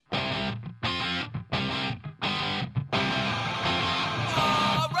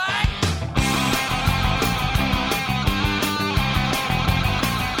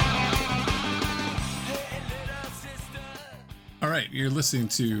You're listening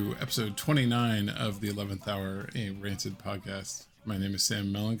to episode 29 of the 11th Hour, a Rancid podcast. My name is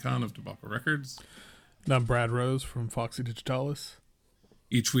Sam Melancon of Tobacco Records. And I'm Brad Rose from Foxy Digitalis.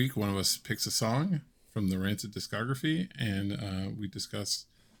 Each week, one of us picks a song from the Rancid discography, and we discuss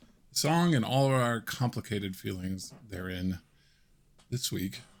the song and all of our complicated feelings therein. This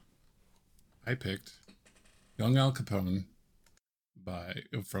week, I picked Young Al Capone by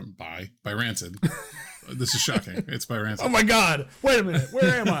Rancid. This is shocking. It's by Rancid. Oh my God! Wait a minute.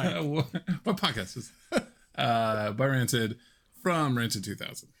 Where am I? What podcast is by Rancid from Rancid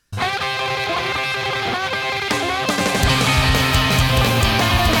 2000.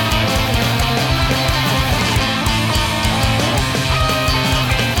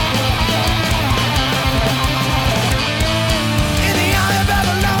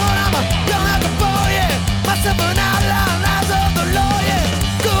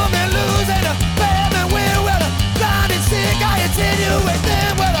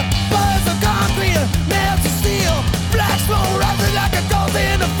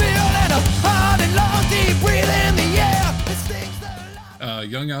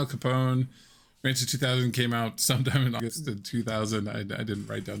 Young Al Capone, Rancid 2000 came out sometime in August of 2000. I didn't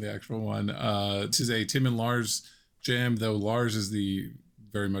write down the actual one. This is a Tim and Lars jam, though Lars is the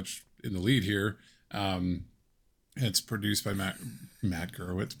very much in the lead here. It's produced by Brett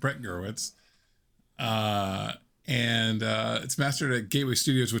Gurewitz. And it's mastered at Gateway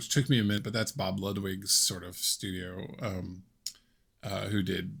Studios, which took me a minute, but that's Bob Ludwig's sort of studio, who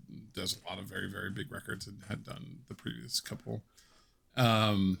does a lot of very, very big records and had done the previous couple.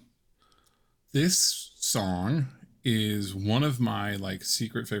 This song is one of my like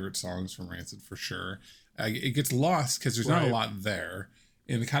secret favorite songs from Rancid for sure. It gets lost because there's not a lot there.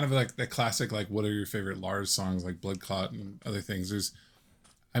 In kind of like the classic, like, what are your favorite Lars songs, like Blood Clot and other things.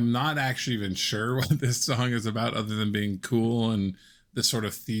 I'm not actually even sure what this song is about other than being cool. And the sort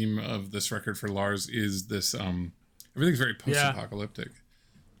of theme of this record for Lars is this, everything's very post-apocalyptic.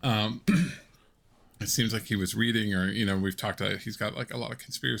 It seems like he was reading, or, we've talked about, he's got like a lot of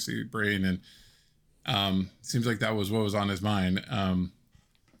conspiracy brain, and seems like that was what was on his mind.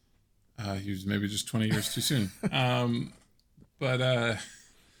 He was maybe just 20 years too soon. But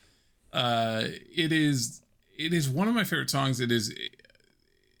it is one of my favorite songs. It's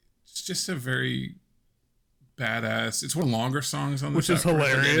just a very badass. It's one of the longer songs on this, which is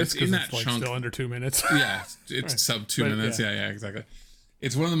hilarious because it's like chunk, still under 2 minutes. Yeah, it's right. Sub 2 minutes. Yeah, exactly.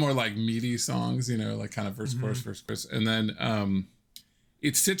 It's one of the more like meaty songs, like kind of verse, chorus. And then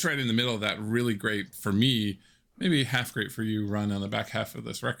it sits right in the middle of that really great, for me, maybe half great for you, run on the back half of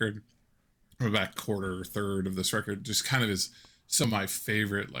this record, or the back quarter or third of this record. Just kind of is some of my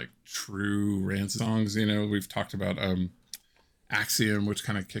favorite like true Rancid songs. We've talked about Axiom, which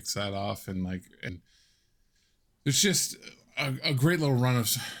kind of kicks that off, and there's just a great little run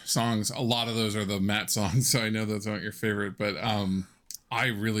of songs. A lot of those are the Matt songs, so I know those aren't your favorite, but I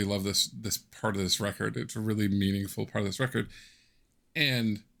really love this part of this record. It's a really meaningful part of this record.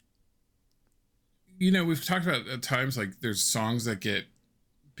 And, we've talked about at times, like, there's songs that get,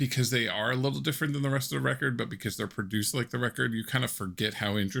 because they are a little different than the rest of the record, but because they're produced like the record, you kind of forget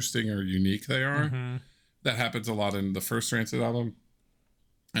how interesting or unique they are. Mm-hmm. That happens a lot in the first Rancid album.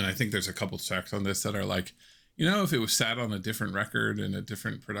 And I think there's a couple tracks on this that are like, if it was sat on a different record and a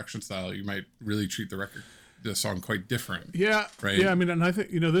different production style, you might really treat the song quite different. Yeah. Right. Yeah. I mean, and I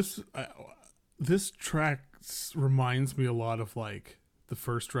think, this track reminds me a lot of like the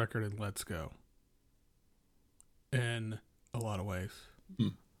first record in Let's Go in a lot of ways.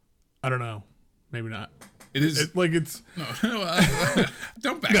 I don't know. Maybe not. It is don't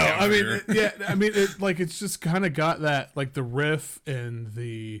back out. I mean, it's just kind of got that, like the riff and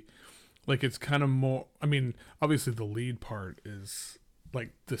the, like, it's kind of more, I mean, obviously the lead part is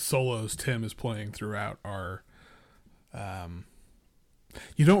like the solos Tim is playing throughout are,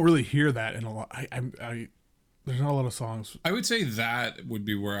 you don't really hear that in a lot. There's not a lot of songs. I would say that would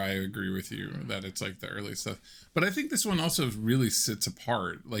be where I agree with you, that it's like the early stuff. But I think this one also really sits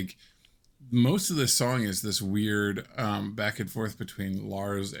apart. Like, most of this song is this weird back and forth between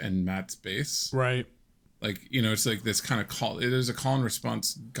Lars and Matt's bass. Right. Like, it's like this kind of it is a call and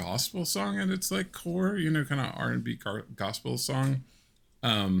response gospel song at its like core, kind of R&B gospel song.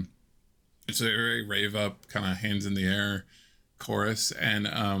 It's a very rave up, kind of hands in the air chorus. And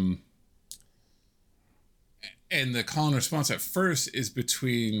the call and response at first is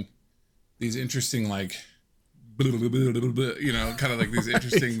between these interesting, like, kind of like these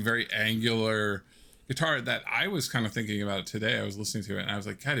interesting, very angular guitar that I was kind of thinking about today. I was listening to it and I was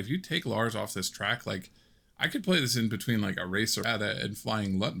like, God, if you take Lars off this track, like, I could play this in between like a Racerata and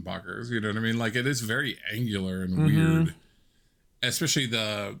Flying Luttenbachers, you know what I mean? Like, it is very angular and weird. especially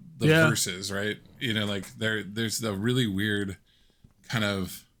the Yeah. verses, right? You know, like there's the really weird kind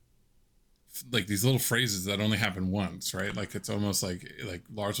of like these little phrases that only happen once, right? Like it's almost like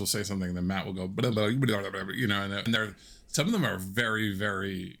Lars will say something, and then Matt will go, blah, blah, blah, blah, blah, you know, and they're some of them are very,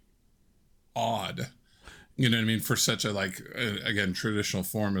 very odd. You know what I mean? For such a like again traditional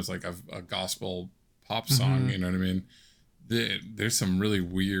form as like a gospel pop song. You know what I mean? There's some really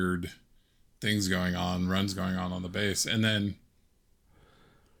weird things going on, runs going on the bass, and then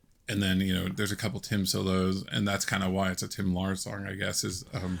you know there's a couple Tim solos, and that's kind of why it's a Tim Lars song, I guess. Is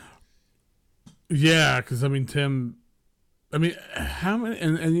Yeah, because I mean Tim. I mean, how many?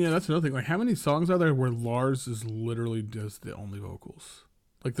 And yeah, that's another thing. Like, how many songs are there where Lars is literally just the only vocals?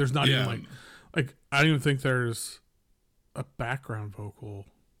 Like, there's not even like I don't even think there's a background vocal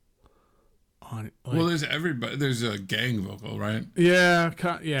on it. Like, well, there's everybody. There's a gang vocal, right? Yeah,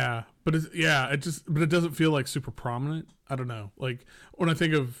 yeah, but it doesn't feel like super prominent. I don't know. Like when I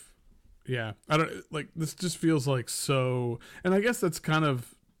think of, yeah, I don't like this. Just feels like so, and I guess that's kind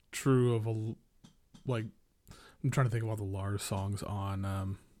of true of like. I'm trying to think of all the Lars songs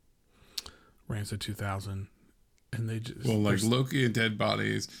on Rancid 2000, and they just like Loki and Dead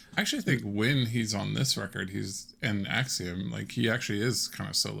Bodies. I actually think when he's on this record, he's an Axiom. Like he actually is kind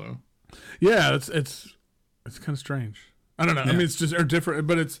of solo. Yeah, it's kind of strange. I don't know. Yeah. I mean, it's just different,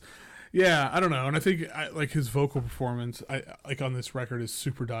 but it's I don't know. And I think like his vocal performance, like on this record is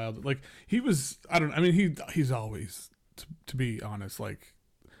super dialed. Like he was, I don't. I mean, he's always, to be honest, like.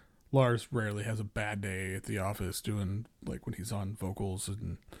 Lars rarely has a bad day at the office doing like when he's on vocals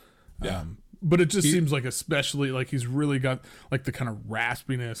and but it just seems like especially like he's really got like the kind of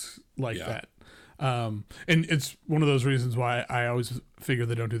raspiness like that. And it's one of those reasons why I always figure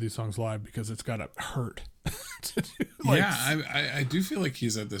they don't do these songs live because it's gotta hurt. I do feel like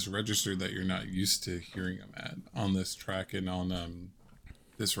he's at this register that you're not used to hearing him at on this track and on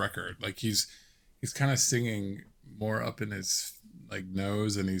this record. Like he's kind of singing more up in his like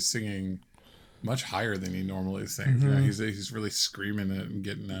nose, and he's singing much higher than he normally sings. You know, he's really screaming it and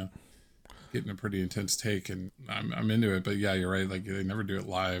getting a pretty intense take, and I'm into it. But yeah, you're right. Like they never do it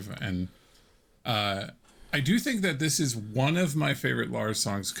live, and I do think that this is one of my favorite Lars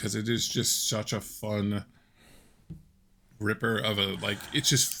songs because it is just such a fun ripper of a like. It's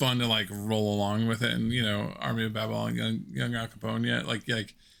just fun to like roll along with it, and you know, Army of Babylon, young Al Capone. Yeah,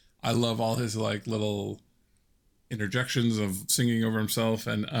 like I love all his like little interjections of singing over himself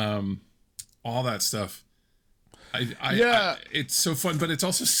and all that stuff. It's so fun, but it's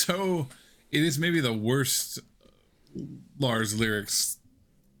also it is maybe the worst Lars lyrics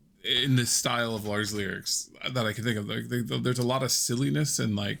in this style of Lars lyrics that I can think of. Like there's a lot of silliness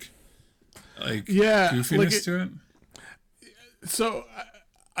and like goofiness to it. So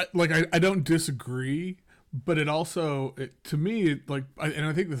I don't disagree. But it also, to me, like, and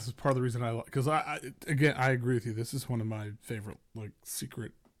I think this is part of the reason I like, because I agree with you. This is one of my favorite, like,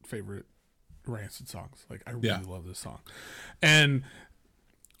 secret favorite Rancid songs. Like, I really love this song. And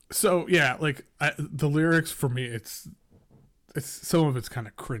so, yeah, like, the lyrics for me, it's some of it's kind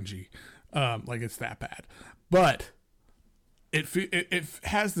of cringy. Like, it's that bad. But it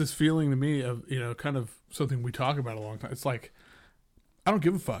has this feeling to me of, you know, kind of something we talk about a long time. It's like, I don't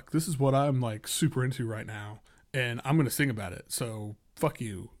give a fuck. This is what I'm like super into right now, and I'm gonna sing about it. So fuck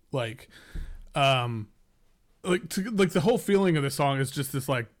you. Like the whole feeling of the song is just this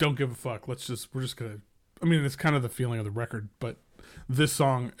like don't give a fuck. We're just gonna. I mean, it's kind of the feeling of the record, but this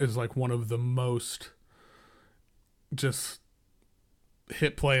song is like one of the most just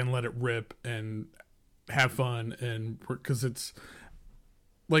hit play and let it rip and have fun and because it's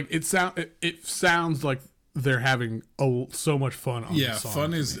like it sounds like. They're having so much fun on the song.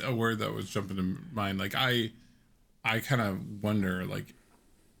 Fun is a word that was jumping to mind. Like I kind of wonder, like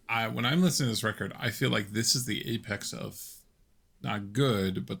when I'm listening to this record, I feel like this is the apex of not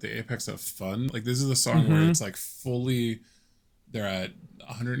good, but the apex of fun. Like this is a song where it's like fully they're at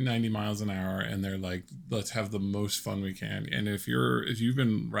 190 miles an hour and they're like, let's have the most fun we can. And if you've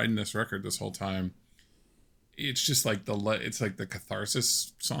been writing this record this whole time, it's just like it's like the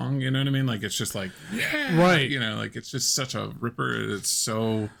catharsis song, you know what I mean? Like it's just like right, you know, like it's just such a ripper. It's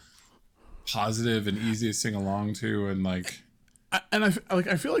so positive and easy to sing along to, and like I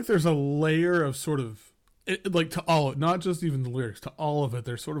feel like there's a layer of sort of like to all, not just even the lyrics, to all of it.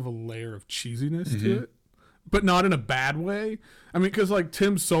 There's sort of a layer of cheesiness to it, but not in a bad way. I mean, because like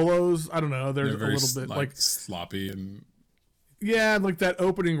Tim's solos, I don't know, they're a little bit like sloppy and like that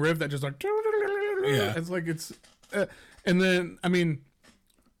opening riff that just like. Yeah, it's like and then I mean,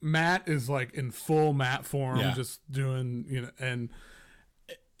 Matt is like in full Matt form, just doing and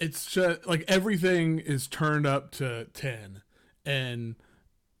it's just like everything is turned up to 10, and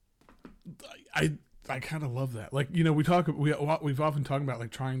I kind of love that. Like, you know, we've often talked about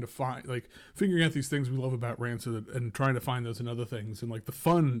like trying to find, like figuring out these things we love about Rancid and trying to find those in other things. And like the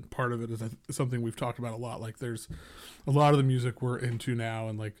fun part of it is something we've talked about a lot. Like there's a lot of the music we're into now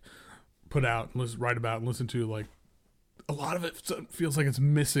and like put out and write about and listen to, like a lot of it feels like it's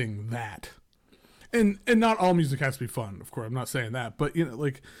missing that. And not all music has to be fun, of course. I'm not saying that, but you know,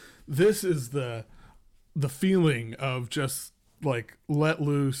 like this is the feeling of just like let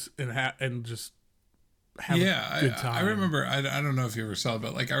loose and just have a good time. I remember, I don't know if you ever saw it,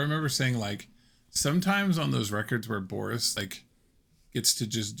 but like I remember saying like sometimes on those records where Boris like gets to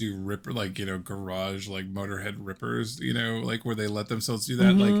just do ripper, like, you know, garage, like Motorhead rippers, you know, like where they let themselves do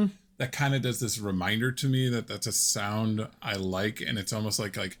that. Like that kind of does this reminder to me that that's a sound I like. And it's almost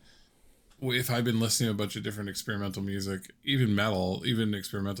like if I've been listening to a bunch of different experimental music, even metal, even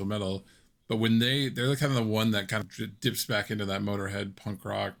experimental metal, but when they're kind of the one that kind of dips back into that Motorhead punk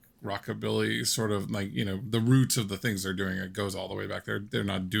rock, rockabilly sort of, like, you know, the roots of the things they're doing, it goes all the way back there. They're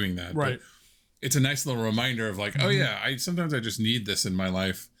not doing that, right? But it's a nice little reminder of like, oh yeah, sometimes I just need this in my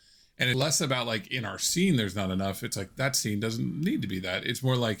life. And it's less about like in our scene there's not enough. It's like that scene doesn't need to be that. It's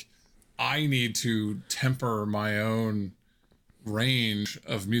more like I need to temper my own range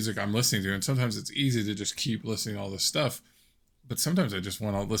of music I'm listening to, and sometimes it's easy to just keep listening to all this stuff, but sometimes I just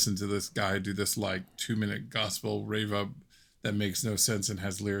want to listen to this guy do this like 2-minute gospel rave up that makes no sense and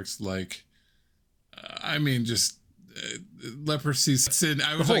has lyrics like leprosy sets in.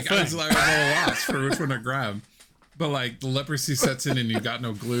 I was a little lost for which one to grab, but like the leprosy sets in and you got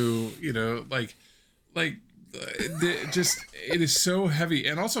no glue, you know, it is so heavy.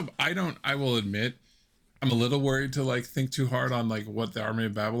 And also I will admit I'm a little worried to like think too hard on like what the Army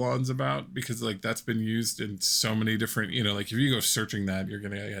of Babylon's about, because like that's been used in so many different, you know, like if you go searching that, you're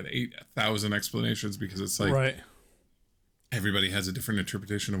gonna get 8,000 explanations, because it's like right. Everybody has a different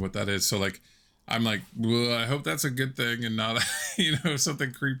interpretation of what that is. So like I'm like, well, I hope that's a good thing and not you know,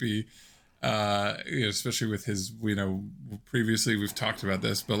 something creepy. You know, especially with his, you know, previously we've talked about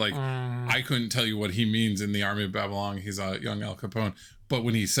this, but like I couldn't tell you what he means in the Army of Babylon. He's a young Al Capone, but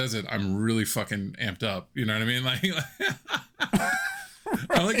when he says it, I'm really fucking amped up. You know what I mean? Like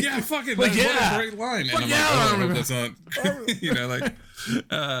I'm like, yeah, fucking, like, what a great line. And I'm like, oh, I hope that's not, you know, like,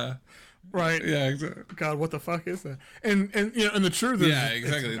 right. Yeah, exactly. God, what the fuck is that? And you know, and the truth is, yeah,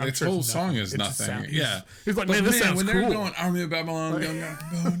 exactly. This whole song is nothing. Yeah. He's like, man, this sounds when cool. They're going Army of Babylon, young Al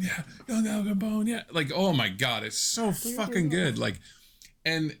Capone, yeah, young Al Capone, yeah. Like, oh my God, it's so fucking good. Like,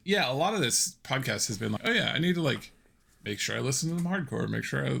 and yeah, a lot of this podcast has been like, oh yeah, I need to like make sure I listen to them hardcore, make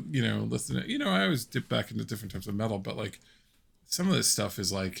sure I, you know, listen to, you know, I always dip back into different types of metal, but like some of this stuff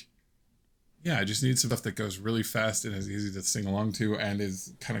is like, yeah, I just need some stuff that goes really fast and is easy to sing along to and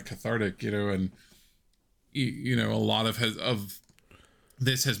is kind of cathartic, you know. And you know, a lot of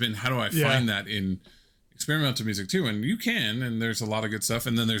this has been, how do I find that in experimental music too? And you can, and there's a lot of good stuff,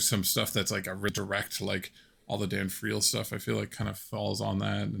 and then there's some stuff that's like a redirect, like all the Dan Friel stuff I feel like kind of falls on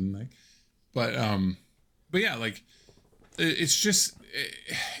that. And like, but yeah, like it's just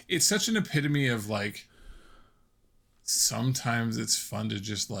it's such an epitome of like, sometimes it's fun to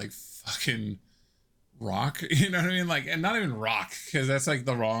just like fucking rock, you know what I mean? Like, and not even rock, because that's like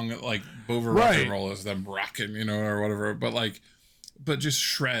the wrong, like over rock and roll is them rocking, you know, or whatever, but just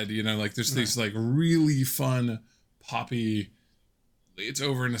shred, you know, like there's these like really fun poppy, it's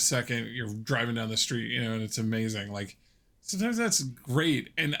over in a second, you're driving down the street, you know, and it's amazing. Like sometimes that's great,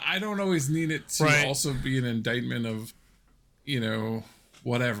 and I don't always need it to also be an indictment of, you know,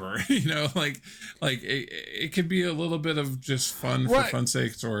 whatever, you know, like it could be a little bit of just fun for fun's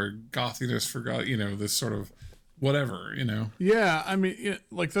sakes, or gothiness for God, you know, this sort of whatever, you know. Yeah, I mean, you know,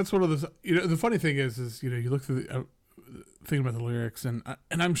 like that's one of those, you know, the funny thing is you know, you look through the thinking about the lyrics, and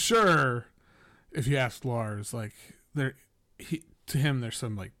I'm sure if you ask Lars, like to him there's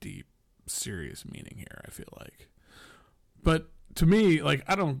some like deep serious meaning here, I feel like, but to me, like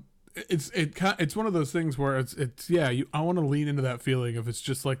I don't, it's one of those things where it's yeah, I want to lean into that feeling of it's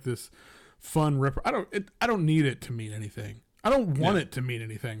just like this fun ripper. I don't need it to mean anything. I don't want it to mean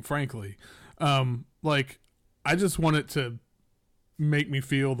anything, frankly. Like I just want it to make me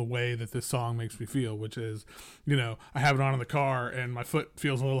feel the way that this song makes me feel, which is, you know, I have it on in the car and my foot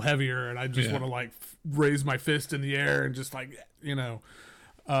feels a little heavier and I just want to like raise my fist in the air and just like, you know,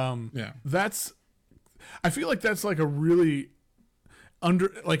 that's, I feel like that's like a really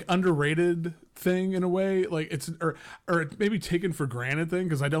underrated thing in a way, like it's or it maybe taken for granted thing,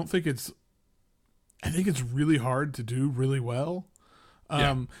 because I think it's really hard to do really well.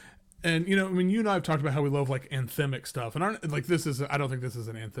 And you know, I mean, you and I have talked about how we love like anthemic stuff, and like this is, I don't think this is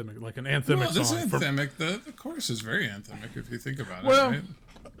an anthemic, like an anthemic this song. Is anthemic. The chorus is very anthemic if you think about well, it. Right?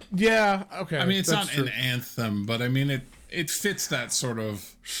 Yeah, okay. I mean, it's not true. an anthem, but I mean it fits that sort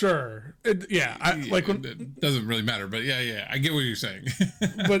of. Sure. It doesn't really matter, but yeah, I get what you're saying.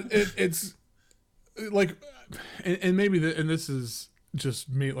 But it's like, and maybe and this is just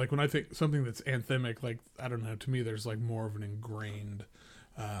me. Like when I think something that's anthemic, like I don't know, to me, there's like more of an ingrained.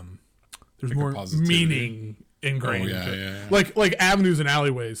 There's like more meaning ingrained. Yeah. Like Avenues and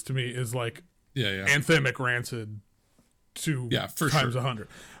Alleyways to me is like anthemic Rancid for times 100.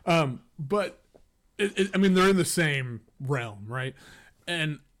 But I mean, they're in the same realm, right?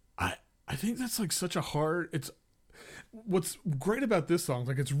 And I think that's like such a hard. What's great about this song,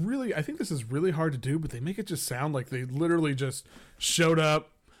 like it's really, I think this is really hard to do, but they make it just sound like they literally just showed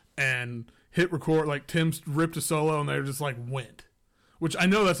up and hit record. Like Tim ripped a solo and they're just like went. Which I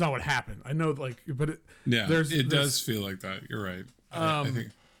know that's not what happened. I know, like, but it does feel like that. You're right. I think,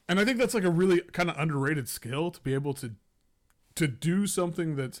 and I think that's like a really kind of underrated skill to be able to do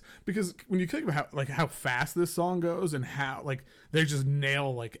something that's, because when you think about how fast this song goes and how like they just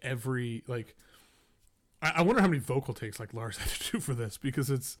nail like every like. I wonder how many vocal takes like Lars had to do for this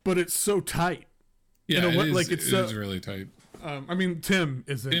because it's so tight. Yeah, it is really tight. I mean, Tim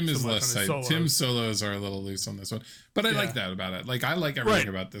is less tight. Tim's solos are a little loose on this one, but I like that about it. Like I like everything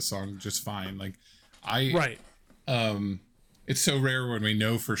about this song just fine. Like it's so rare when we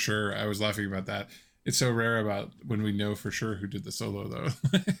know for sure. I was laughing about that. It's so rare about when we know for sure who did the solo though.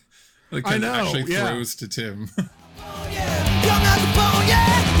 Like I know, actually throws to Tim. Oh, yeah. You're not the bone,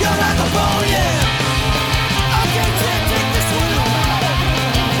 yeah. You're not the bone, yeah. Okay, Tim, take this one away.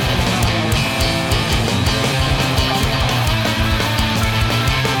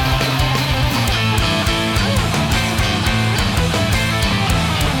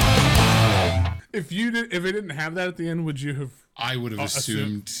 If it didn't have that at the end, would you have? I would have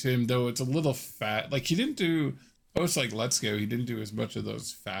assumed Tim, though it's a little fat. Like he didn't do. Oh, it's like Let's Go. He didn't do as much of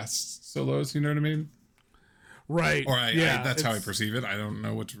those fast solos. You know what I mean? Right. Or that's how I perceive it. I don't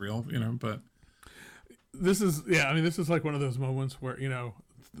know what's real, but this is this is like one of those moments where,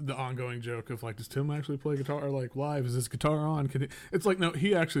 the ongoing joke of like, does Tim actually play guitar like live? Is his guitar on? It's like, no,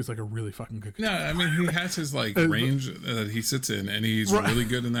 he actually is like a really fucking good guitar. No, I mean, he has his like range that he sits in and he's really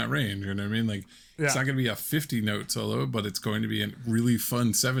good in that range. You know what I mean? Like it's not going to be a 50-note solo, but it's going to be a really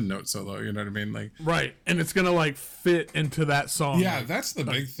fun 7-note solo. You know what I mean? Like, right. And it's going to like fit into that song. Yeah. Like, that's the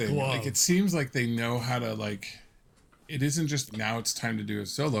big thing. Glove. Like, it seems like they know how to like, it isn't just now it's time to do a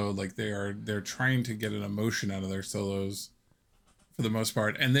solo. Like they're trying to get an emotion out of their solos for the most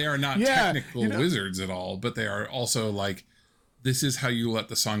part. And they are not technical wizards at all, but they are also like, this is how you let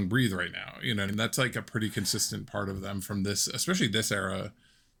the song breathe right now. And that's like a pretty consistent part of them from this, especially this era,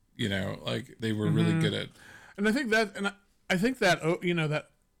 like they were really good at. And I think that,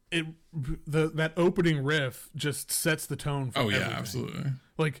 that opening riff just sets the tone for everything. Absolutely.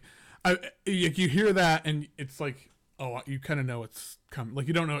 Like you hear that and it's like, oh, you kind of know it's coming. Like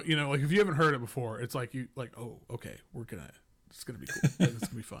you don't know, like if you haven't heard it before, it's like oh, okay, it's gonna be cool. It's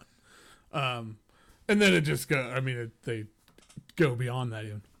gonna be fun. And then it just they go beyond that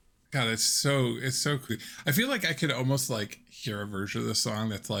even. God, it's so cool. I feel like I could almost like hear a version of the song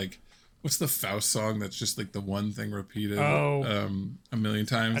that's like, what's the Faust song that's just like the one thing repeated a million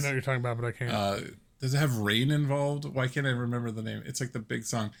times? I know what you're talking about, but I can't. Does it have rain involved? Why can't I remember the name? It's like the big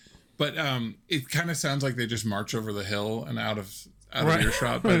song. But it kind of sounds like they just march over the hill and out of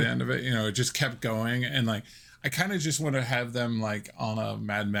earshot by the end of it. It just kept going. And like, I kind of just want to have them like on a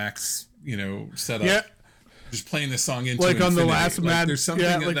Mad Max, setup. Yeah. Just playing this song into like infinity. On the last like, there's something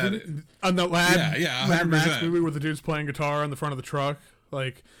on the last Mad 100%. Max movie where the dude's playing guitar on the front of the truck.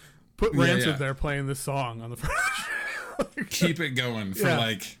 Like, put Rancid there playing this song on the front of the truck. Keep it going for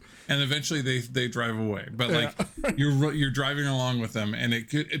like, and eventually they drive away. But like you're driving along with them, and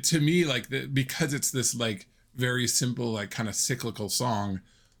it to me like because it's this like very simple like kind of cyclical song.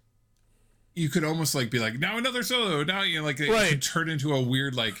 You could almost like be like, now another solo. Now it could turn into a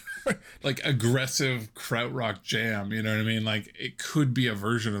weird like aggressive krautrock jam. You know what I mean? Like it could be a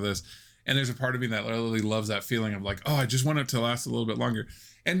version of this. And there's a part of me that really loves that feeling of like, oh, I just want it to last a little bit longer.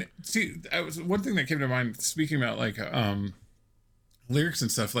 And see, one thing that came to mind speaking about like lyrics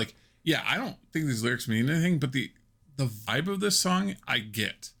and stuff. Like, yeah, I don't think these lyrics mean anything, but the vibe of this song I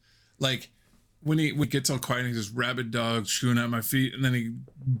get. Like, when he gets all quiet and he says rabid dogs chewing at my feet, and then he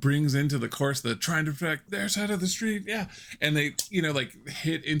brings into the chorus the trying to protect their side of the street, and they like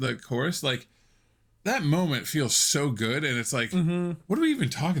hit into the chorus, like that moment feels so good, and it's like, what are we even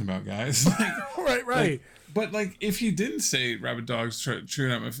talking about, guys? Like, right. Like, But like, if he didn't say "rabid dogs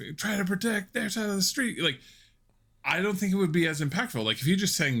chewing up my feet, try to protect their side of the street," like, I don't think it would be as impactful. Like, if you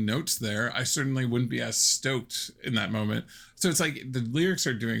just sang notes there, I certainly wouldn't be as stoked in that moment. So it's like the lyrics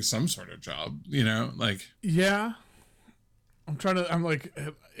are doing some sort of job, you know? Like, yeah. I'm like,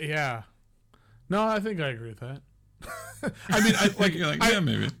 yeah. No, I think I agree with that. I mean, you're like, yeah,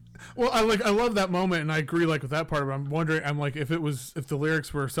 maybe. Well, I love that moment, and I agree like with that part. But I'm wondering, I'm like, if the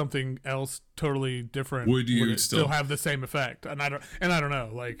lyrics were something else totally different, would it still have the same effect? And I don't know,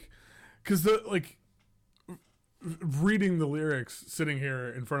 like, because reading the lyrics sitting here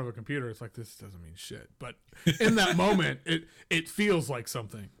in front of a computer, it's like, this doesn't mean shit. But in that moment, it feels like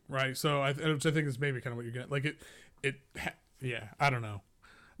something, right? So which I think is maybe kind of what you're getting. Like yeah, I don't know.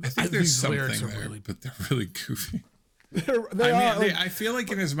 I think there's something there, but they're really goofy. I feel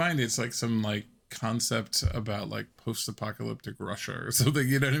like in his mind, it's like some like concept about like post-apocalyptic Russia or something.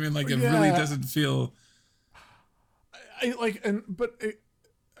 You know what I mean? Like it really doesn't feel.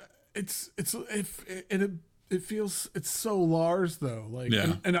 It feels, it's so Lars though. Like,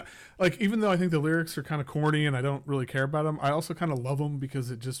 yeah. and like, even though I think the lyrics are kind of corny and I don't really care about them, I also kind of love them because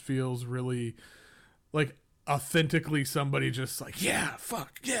it just feels really like authentically somebody just like, yeah,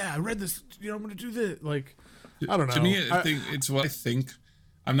 fuck yeah, I read this, I'm gonna do this. Like, I don't know. To me, I think it's what I think.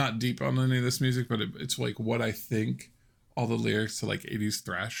 I'm not deep on any of this music, but it's like what I think all the lyrics to like 80s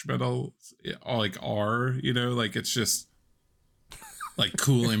thrash metal all like are, like it's just like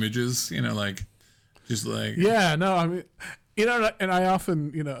cool images, like just like, yeah, no, I mean, and I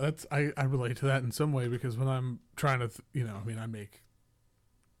often, that's, I relate to that in some way because when I'm trying to, I make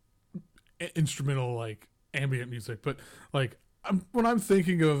instrumental like ambient music, but like when I'm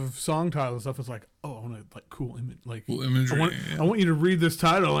thinking of song titles and stuff, it's like, oh, I want to like cool image, like cool imagery. I want you to read this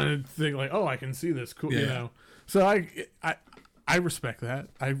title and think like, oh, I can see this cool, So I respect that.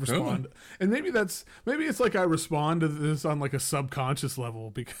 I respond, and maybe it's like I respond to this on like a subconscious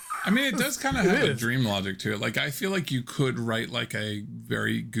level because I mean it does kind of have a dream logic to it. Like I feel like you could write like a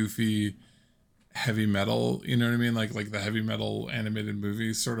very goofy heavy metal, you know what I mean? Like the heavy metal animated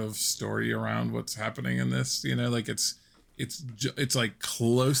movie sort of story around what's happening in this. Like it's like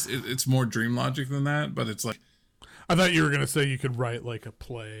close. It's more dream logic than that, but it's like. I thought you were gonna say you could write like a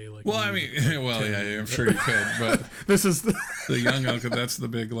play. Like, well, I mean, yeah, I'm sure you could, but this is the young Al. That's the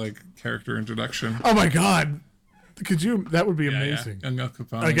big like character introduction. Oh my god, could you? That would be amazing. Yeah. Young Al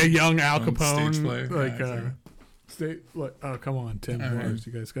Capone, like a young Al Capone stage play. Like exactly. Like, oh come on, Tim,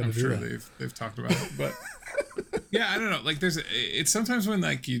 you guys got to do sure that. They've talked about it, but yeah, I don't know. Like it's sometimes when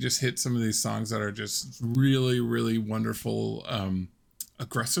like you just hit some of these songs that are just really, really wonderful,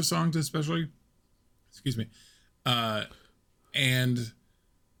 aggressive songs, especially. Excuse me. And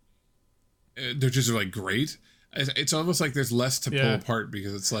they're just like great. It's almost like there's less to pull apart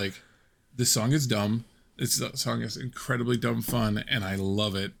because it's like this song is dumb. This song is incredibly dumb fun, and I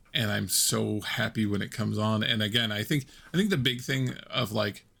love it. And I'm so happy when it comes on. And again, I think the big thing of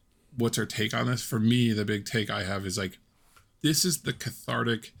like, what's our take on this? For me, the big take I have is like, this is the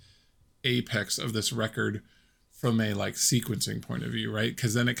cathartic apex of this record from a like sequencing point of view, right?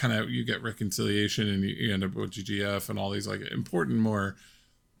 Because then it kind of, you get reconciliation and you end up with GGF and all these like important, more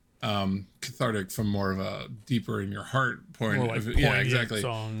cathartic from more of a deeper in your heart point more like of yeah, exactly.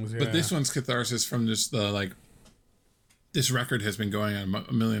 Songs, But this one's catharsis from just the like, this record has been going at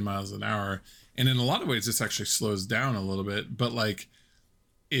a million miles an hour, and in a lot of ways this actually slows down a little bit, but like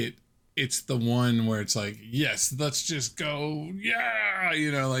it's the one where it's like, yes, let's just go,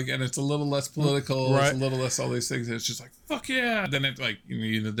 yeah, like, and it's a little less political, right. It's a little less all these things, it's just like, fuck yeah. Then it like,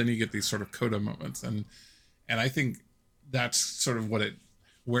 then you get these sort of coda moments, and I think that's sort of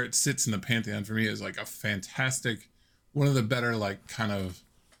where it sits in the pantheon for me is like a fantastic, one of the better like kind of,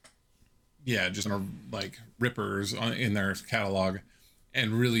 yeah, just like rippers in their catalog,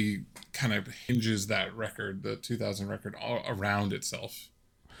 and really kind of hinges that record, the 2000 record, all around itself.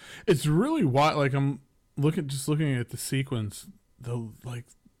 It's really wild. Like I'm looking at the sequence, the like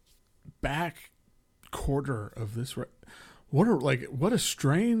back quarter of this. What a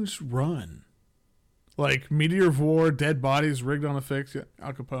strange run. Like Meteor of War, Dead Bodies, Rigged on a Fix,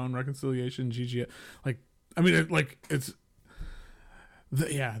 Al Capone, Reconciliation, GG. Like, I mean,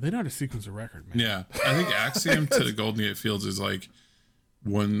 they know how to sequence a record, man. Yeah, I think Axiom to Golden Gate Fields is like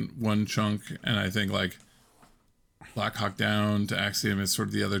one chunk, and I think like Black Hawk Down to Axiom is sort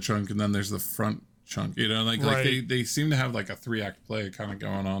of the other chunk, and then there's the front chunk. Like they seem to have like a 3-act play kind of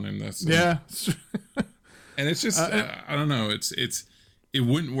going on in this. Yeah, and it's just I don't know. It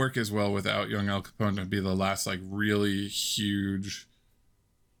wouldn't work as well without Young Al Capone to be the last like really huge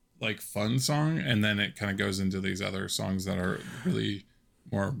like fun song, and then it kind of goes into these other songs that are really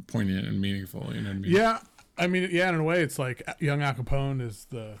more poignant and meaningful. You know what I mean? Yeah, I mean, yeah, in a way, it's like Young Al Capone is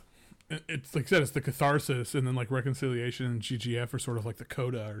it's like I said, it's the catharsis, and then like Reconciliation and GGF are sort of like the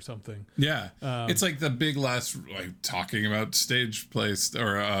coda or something. Yeah, it's like the big last, like talking about stage plays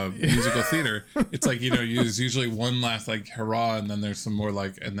or musical theater. It's like, there's usually one last like hurrah, and then there's some more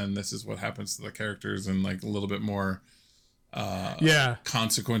like, and then this is what happens to the characters, and like a little bit more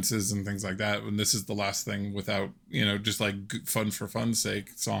consequences and things like that. And this is the last thing without just like fun for fun's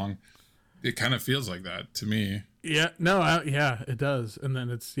sake song. It kind of feels like that to me. Yeah, no, yeah, it does. And then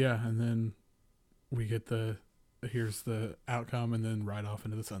and then we get here's the outcome, and then Ride Off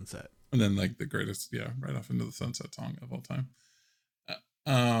into the Sunset. And then like the greatest, Ride Off into the Sunset song of all time.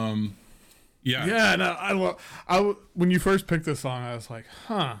 Yeah, no, when you first picked this song, I was like,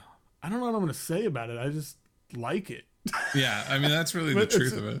 I don't know what I'm going to say about it. I just like it. Yeah, I mean, that's really the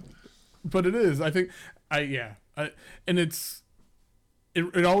truth of it. But it is. I think, and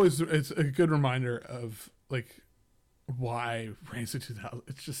it always, it's a good reminder of like why Rancid 2000.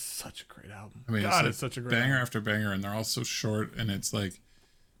 It's just such a great album. I mean, God, it's such a great banger album. after banger, and they're all so short. And it's like,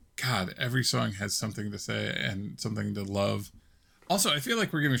 God, every song has something to say and something to love. Also, I feel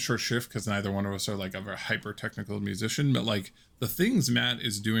like we're giving short shift because neither one of us are like a hyper technical musician, but like the things Matt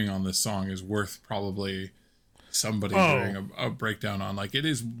is doing on this song is worth probably somebody doing a breakdown on. Like, it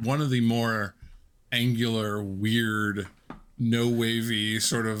is one of the more angular, weird, no wavy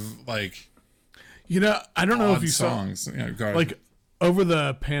sort of like, I don't know if you songs. Like over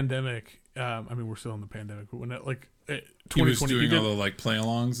the pandemic. I mean, we're still in the pandemic, but when 2020, he was doing all the like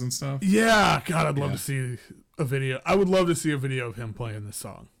play-alongs and stuff. Yeah, God, I'd love to see a video. I would love to see a video of him playing this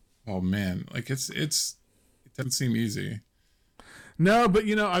song. Oh man, like it doesn't seem easy. No, but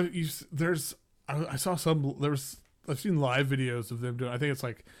I saw I've seen live videos of them doing. I think it's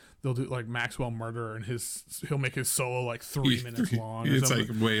like they'll do like Maxwell Murder, and he'll make his solo like 3 minutes long. It's like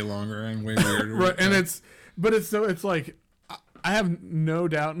way longer and way weirder. Right, and it's like I have no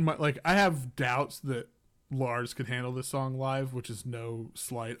doubt in I have doubts that Lars could handle this song live, which is no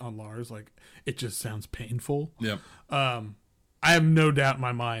slight on Lars. Like, it just sounds painful. Yep. I have no doubt in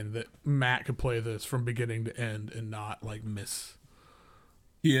my mind that Matt could play this from beginning to end and not like miss.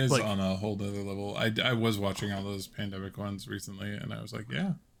 He is on a whole other level. I was watching all those pandemic ones recently, and I was like,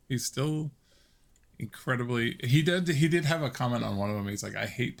 yeah, he's still incredibly. He did have a comment on one of them. He's like, I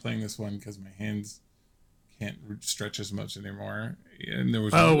hate playing this one because my hands can't stretch as much anymore. And there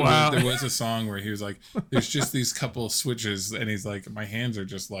was there was a song where he was like, there's just these couple of switches, and he's like, my hands are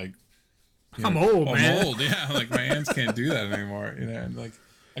just like, I'm old, yeah, like my hands can't do that anymore, and like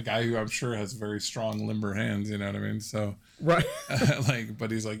a guy who I'm sure has very strong limber hands, you know what I mean? So right.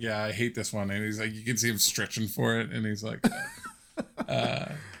 But he's like, yeah, I hate this one, and he's like, you can see him stretching for it, and he's like,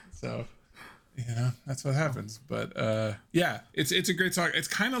 so that's what happens. But it's a great song. It's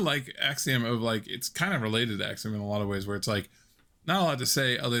kind of like Axiom of like, it's kind of related to Axiom in a lot of ways, where it's like not a lot to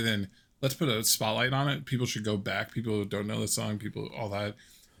say other than let's put a spotlight on it. People should go back. People who don't know the song, all that.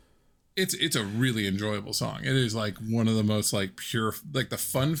 It's a really enjoyable song. It is like one of the most like pure, like the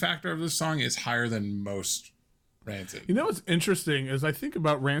fun factor of this song is higher than most Rancid. What's interesting is I think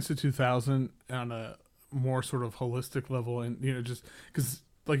about Rancid 2000 on a more sort of holistic level, and just because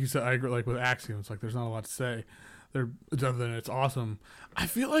like you said, I agree. Like with Axiom, it's like there's not a lot to say. Other than it's awesome. I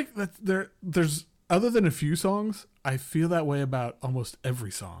feel like that there's other than a few songs, I feel that way about almost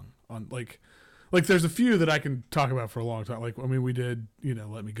every song on like there's a few that I can talk about for a long time. Like, I mean, we did,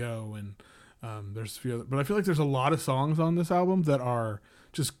 Let Me Go, and there's a few other, but I feel like there's a lot of songs on this album that are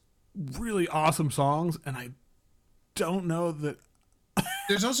just really awesome songs, and I don't know that.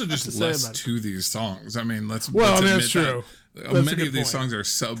 There's also just less to these songs. I mean, let's that's true. Many of these songs are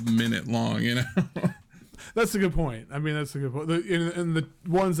sub-minute long, That's a good point. I mean, that's a good point. And the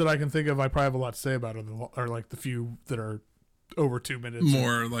ones that I can think of, I probably have a lot to say about are like the few that are over 2 minutes.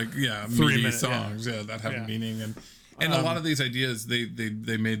 More like, 3 minute songs, that have meaning. And a lot of these ideas,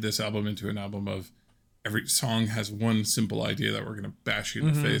 they made this album into an album of every song has one simple idea that we're going to bash you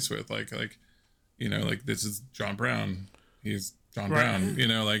in the face with. Like, this is John Brown. He's John Brown,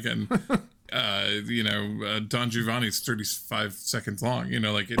 and Don Giovanni's 35 seconds long,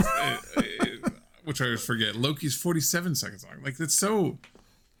 which I always forget. Loki's 47 seconds long. Like, it's so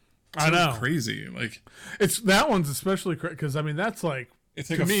I know, crazy. Like, it's that one's especially crazy because I mean that's like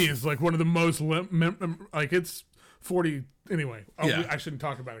to me is like one of the most like it's 40 anyway. I shouldn't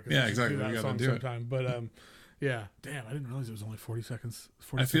talk about it. Exactly. Do that we song do sometime. But damn, I didn't realize it was only 40 seconds.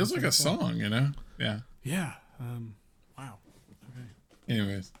 It feels like a song, Yeah. Yeah. Wow. Okay.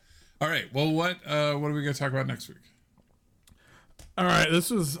 Anyways, all right. Well, what are we going to talk about next week? All right. This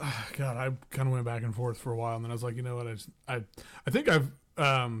was God. I kind of went back and forth for a while, and then I was like, you know what? I think I've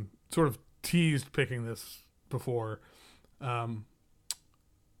sort of teased picking this before. I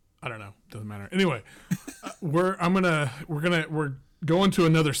don't know. Doesn't matter. Anyway, we're going to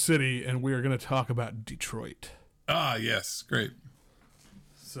another city, and we are gonna talk about Detroit. Ah, yes, great.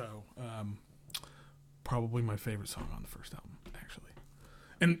 So, probably my favorite song on the first album, actually.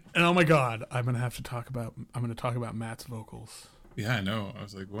 And oh my God, I'm gonna talk about Matt's vocals. Yeah, I know. I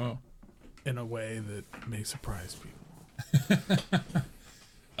was like, whoa. In a way that may surprise people.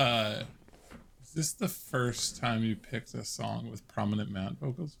 Is this the first time you picked a song with prominent Matt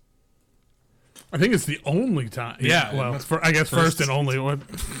vocals? I think it's the only time. Yeah, well, I guess first and only one.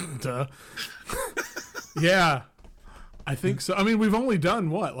 Duh. Yeah, I think so. I mean, we've only done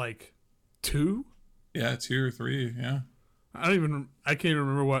what, like 2? Yeah, 2 or 3. Yeah. I can't even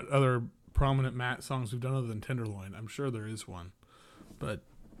remember what other prominent Matt songs we've done other than Tenderloin. I'm sure there is one, but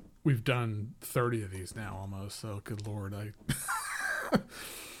we've done 30 of these now almost. So good Lord,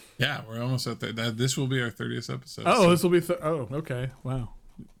 Yeah, we're almost at that. This will be our 30th episode. Oh, so. This will be. Oh, okay. Wow,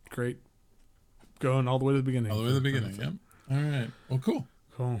 great. Going all the way to the beginning. All the way to the beginning. Yep. All right. Well, cool.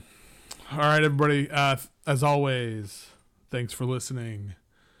 Cool. All right, everybody. As always, thanks for listening.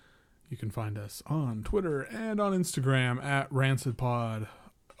 You can find us on Twitter and on Instagram at RancidPod.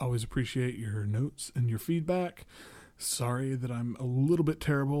 Always appreciate your notes and your feedback. Sorry that I'm a little bit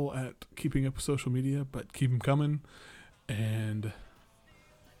terrible at keeping up with social media, but keep them coming. And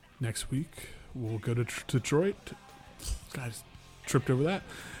next week, we'll go to Detroit. Guys, tripped over that.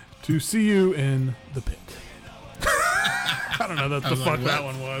 To see you in the pit. I don't know what the fuck that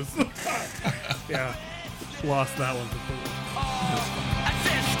one was. Yeah. Lost that one completely.